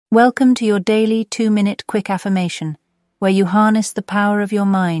Welcome to your daily 2-minute quick affirmation, where you harness the power of your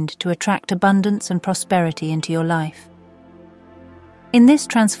mind to attract abundance and prosperity into your life. In this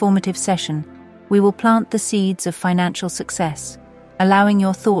transformative session, we will plant the seeds of financial success, allowing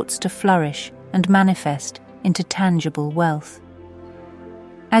your thoughts to flourish and manifest into tangible wealth.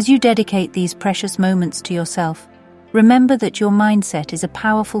 As you dedicate these precious moments to yourself, remember that your mindset is a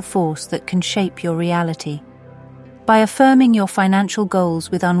powerful force that can shape your reality. By affirming your financial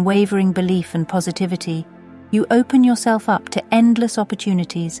goals with unwavering belief and positivity, you open yourself up to endless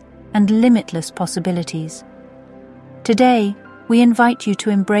opportunities and limitless possibilities. Today, we invite you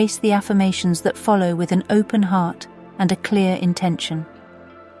to embrace the affirmations that follow with an open heart and a clear intention.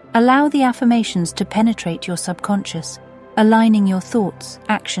 Allow the affirmations to penetrate your subconscious, aligning your thoughts,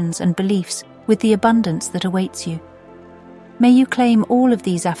 actions, and beliefs with the abundance that awaits you. May you claim all of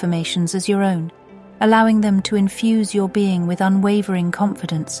these affirmations as your own, allowing them to infuse your being with unwavering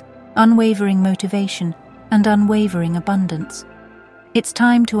confidence, unwavering motivation, and unwavering abundance. It's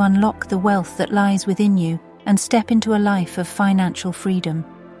time to unlock the wealth that lies within you and step into a life of financial freedom.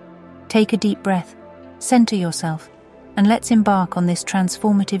 Take a deep breath, center yourself, and let's embark on this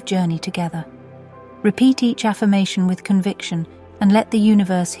transformative journey together. Repeat each affirmation with conviction and let the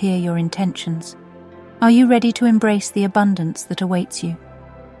universe hear your intentions. Are you ready to embrace the abundance that awaits you?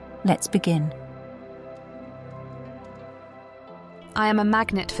 Let's begin. I am a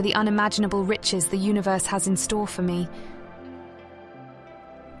magnet for the unimaginable riches the universe has in store for me.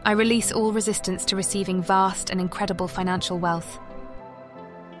 I release all resistance to receiving vast and incredible financial wealth.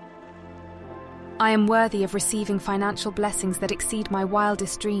 I am worthy of receiving financial blessings that exceed my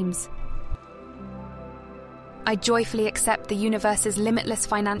wildest dreams. I joyfully accept the universe's limitless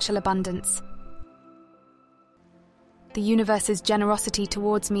financial abundance. The universe's generosity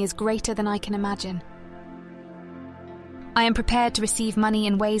towards me is greater than I can imagine. I am prepared to receive money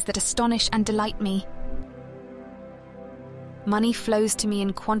in ways that astonish and delight me. Money flows to me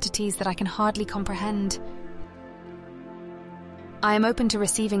in quantities that I can hardly comprehend. I am open to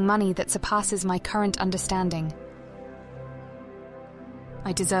receiving money that surpasses my current understanding.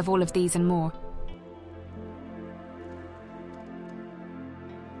 I deserve all of these and more.